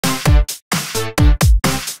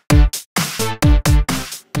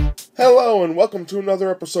Hello and welcome to another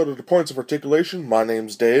episode of The Points of Articulation. My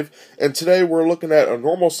name's Dave, and today we're looking at a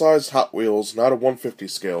normal-sized Hot Wheels, not a 150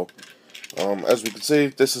 scale. As we can see,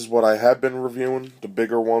 this is what I have been reviewing, the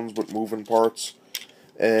bigger ones with moving parts.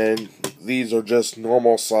 And these are just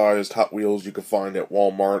normal-sized Hot Wheels you can find at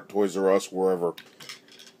Walmart, Toys R Us, wherever.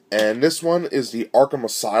 And this one is the Arkham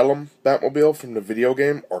Asylum Batmobile from the video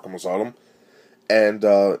game, Arkham Asylum. And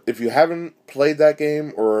if you haven't played that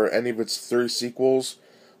game or any of its 3 sequels,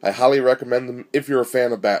 I highly recommend them if you're a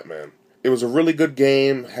fan of Batman. It was a really good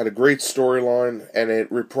game, had a great storyline, and it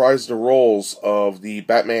reprised the roles of the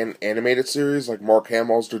Batman animated series, like Mark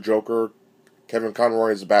Hamill's the Joker, Kevin Conroy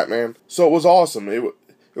as the Batman. So it was awesome. It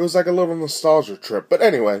was like a little nostalgia trip. But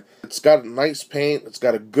anyway, it's got nice paint, it's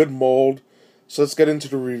got a good mold, so let's get into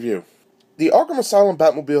the review. The Arkham Asylum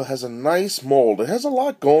Batmobile has a nice mold. It has a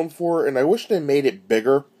lot going for it, and I wish they made it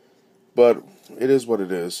bigger, but it is what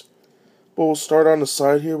it is. But we'll start on the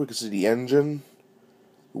side here. We can see the engine,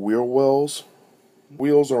 the wheel wells.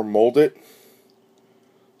 Wheels are molded,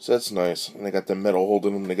 so that's nice. And they got the metal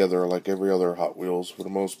holding them together like every other Hot Wheels for the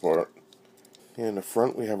most part. Here in the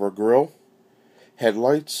front we have our grille.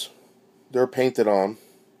 Headlights, they're painted on.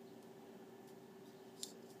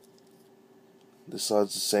 This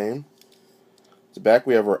side's the same. At the back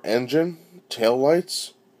we have our engine, tail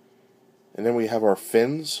lights, and then we have our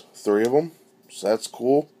fins, 3 of them, so that's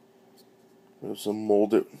cool. There's some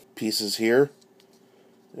molded pieces here.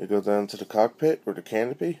 They go down to the cockpit or the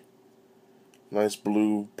canopy. Nice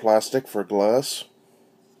blue plastic for glass.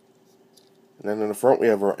 And then in the front we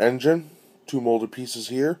have our engine, 2 molded pieces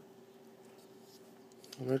here.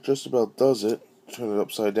 And that just about does it. Turn it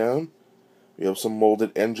upside down. We have some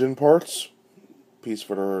molded engine parts. Piece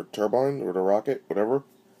for the turbine or the rocket, whatever.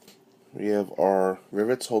 We have our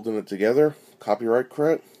rivets holding it together. Copyright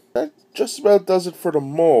credit. That just about does it for the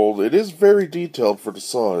mold. It is very detailed for the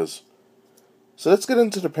size. So let's get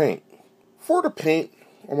into the paint. For the paint,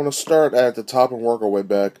 I'm going to start at the top and work our way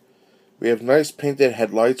back. We have nice painted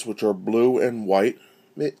headlights, which are blue and white.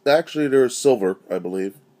 Actually, they're silver, I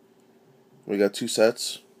believe. We got 2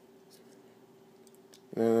 sets.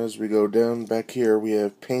 And as we go down back here, we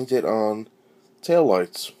have painted on tail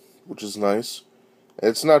lights, which is nice.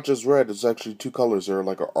 It's not just red, it's actually 2 colors there,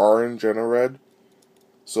 like an orange and a red.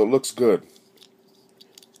 So it looks good.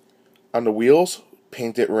 On the wheels,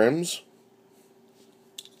 painted rims.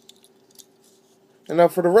 And now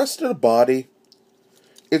for the rest of the body,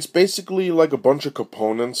 it's basically like a bunch of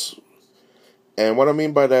components. And what I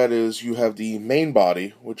mean by that is you have the main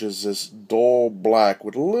body, which is this dull black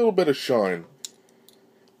with a little bit of shine.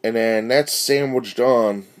 And then that's sandwiched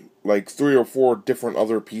on like 3 or 4 different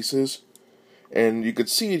other pieces. And you can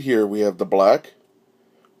see it here. We have the black,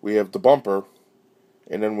 we have the bumper,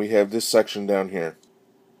 and then we have this section down here.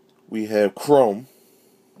 We have chrome,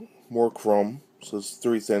 more chrome, so it's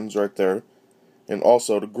 3 thins right there, and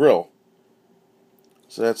also the grille.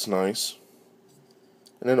 So that's nice.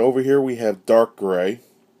 And then over here we have dark gray,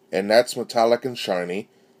 and that's metallic and shiny,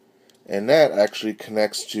 and that actually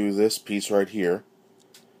connects to this piece right here,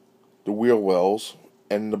 the wheel wells,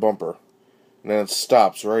 and the bumper. And then it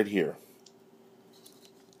stops right here.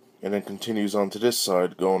 And then continues onto this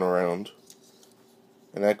side, going around.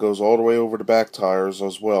 And that goes all the way over the back tires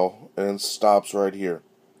as well, and then stops right here.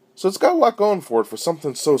 So it's got a lot going for it for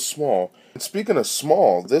something so small. And speaking of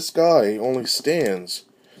small, this guy only stands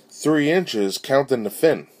 3 inches counting the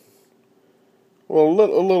fin. Well, a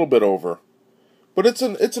little bit over. But it's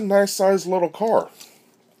a nice sized little car.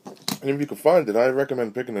 And if you can find it, I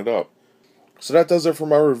recommend picking it up. So that does it for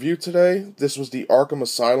my review today. This was the Arkham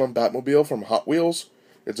Asylum Batmobile from Hot Wheels.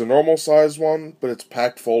 It's a normal size one, but it's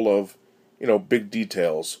packed full of, big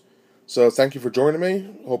details. So thank you for joining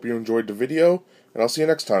me. Hope you enjoyed the video, and I'll see you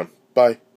next time. Bye.